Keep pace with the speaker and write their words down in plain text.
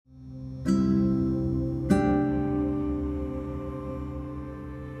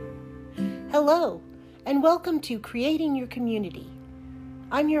Hello, and welcome to Creating Your Community.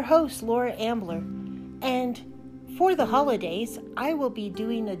 I'm your host, Laura Ambler, and for the holidays, I will be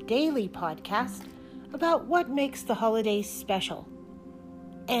doing a daily podcast about what makes the holidays special,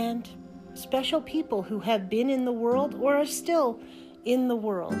 and special people who have been in the world or are still in the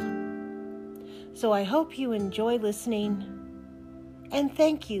world. So I hope you enjoy listening, and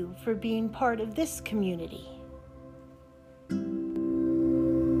thank you for being part of this community.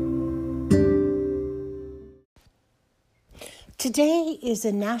 Today is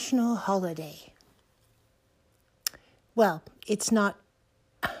a national holiday. Well, it's not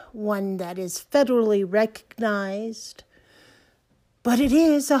one that is federally recognized, but it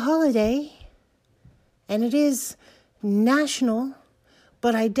is a holiday, and it is national,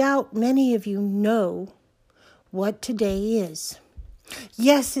 but I doubt many of you know what today is.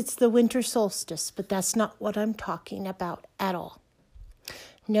 Yes, it's the winter solstice, but that's not what I'm talking about at all.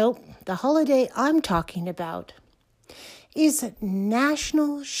 Nope, the holiday I'm talking about is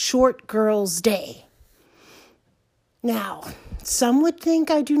National Short Girls Day. Now, some would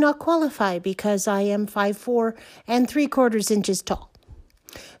think I do not qualify because I am 5'4" and 3/4 inches tall.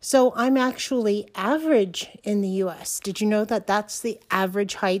 So I'm actually average in the U.S. Did you know that that's the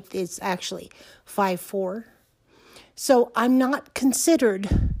average height is actually 5'4"? So I'm not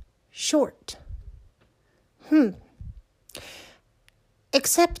considered short.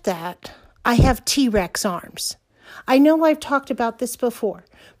 Except that I have T-Rex arms. I know I've talked about this before,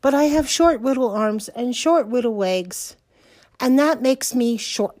 but I have short little arms and short little legs, and that makes me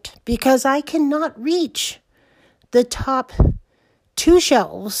short because I cannot reach the top 2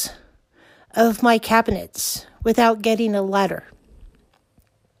 shelves of my cabinets without getting a ladder.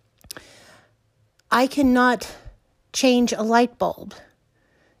 I cannot change a light bulb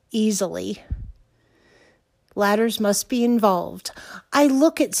easily. Ladders must be involved. I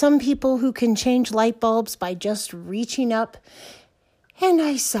look at some people who can change light bulbs by just reaching up, and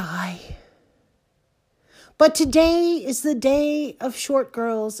I sigh. But today is the day of short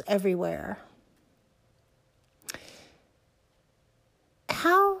girls everywhere.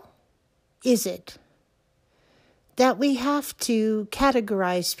 How is it that we have to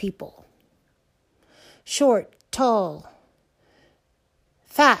categorize people? Short, tall,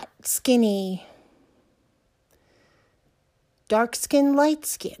 fat, skinny, dark skin, light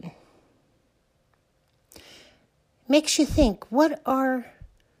skin. Makes you think, what are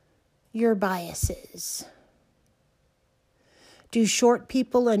your biases? Do short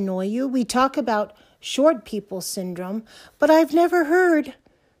people annoy you? We talk about short people syndrome, but I've never heard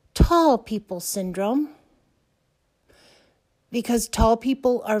tall people syndrome because tall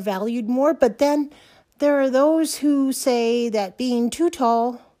people are valued more. But then there are those who say that being too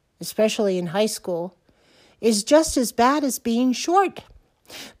tall, especially in high school, is just as bad as being short.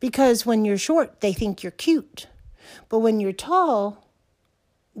 Because when you're short, they think you're cute. But when you're tall,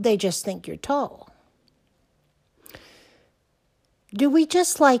 they just think you're tall. Do we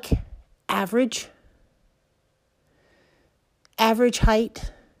just like average? Average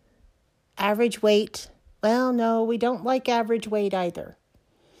height? Average weight? Well, no, we don't like average weight either.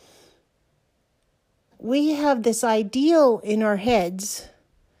 We have this ideal in our heads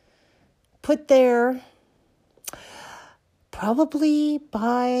put there probably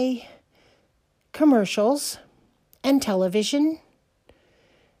by commercials and television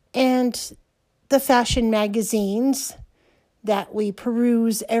and the fashion magazines that we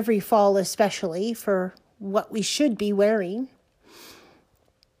peruse every fall, especially for what we should be wearing.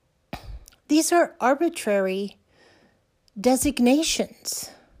 These are arbitrary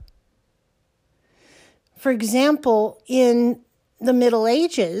designations. For example, in the Middle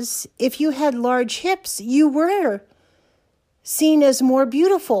Ages, if you had large hips, you were seen as more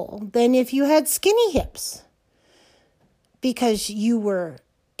beautiful than if you had skinny hips because you were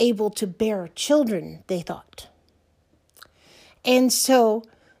able to bear children, they thought. And so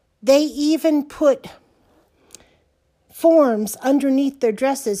they even put forms underneath their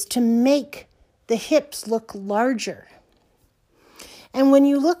dresses to make the hips look larger. And when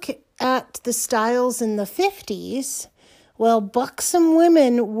you look at the styles in the 50s, well, buxom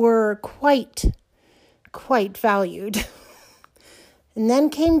women were quite valued. And then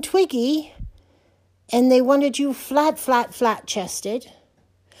came Twiggy, and they wanted you flat-chested,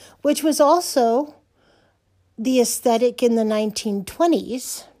 which was also the aesthetic in the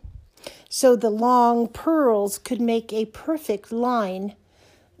 1920s. So the long pearls could make a perfect line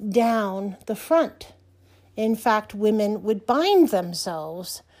down the front. In fact, women would bind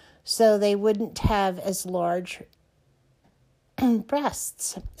themselves so they wouldn't have as large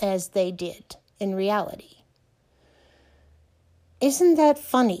breasts as they did in reality. Isn't that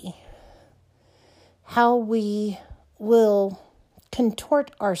funny how we will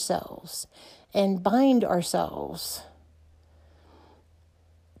contort ourselves and bind ourselves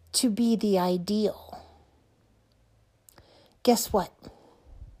to be the ideal. Guess what?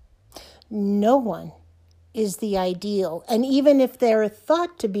 No one is the ideal. And even if they're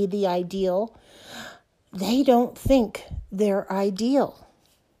thought to be the ideal, they don't think they're ideal.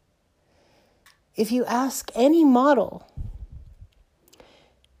 If you ask any model,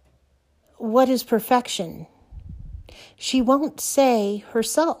 what is perfection? She won't say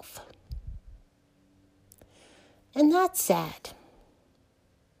herself. And that's sad.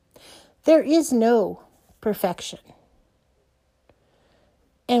 There is no perfection.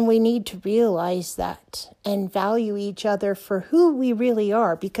 And we need to realize that and value each other for who we really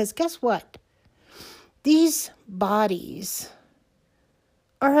are. Because guess what? These bodies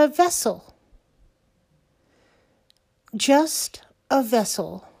are a vessel. Just a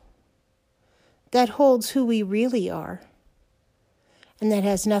vessel that holds who we really are. And that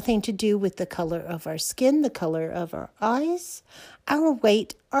has nothing to do with the color of our skin, the color of our eyes, our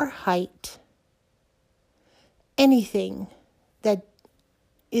weight, our height, anything that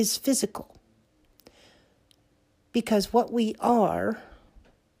is physical. Because what we are,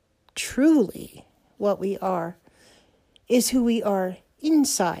 truly what we are, is who we are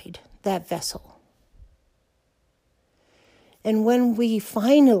inside that vessel. And when we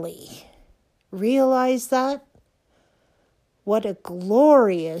finally realize that, what a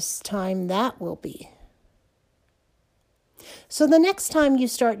glorious time that will be. So the next time you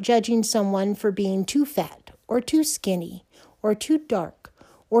start judging someone for being too fat or too skinny or too dark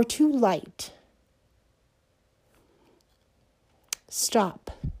or too light, stop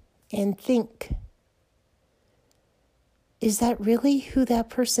and think, is that really who that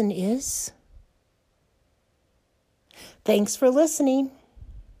person is? Thanks for listening.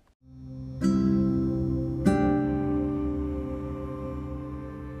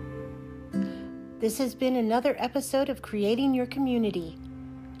 This has been another episode of Creating Your Community.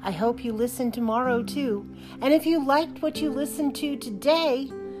 I hope you listen tomorrow too. And if you liked what you listened to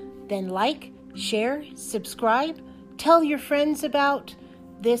today, then like, share, subscribe, tell your friends about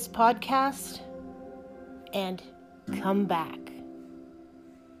this podcast, and come back.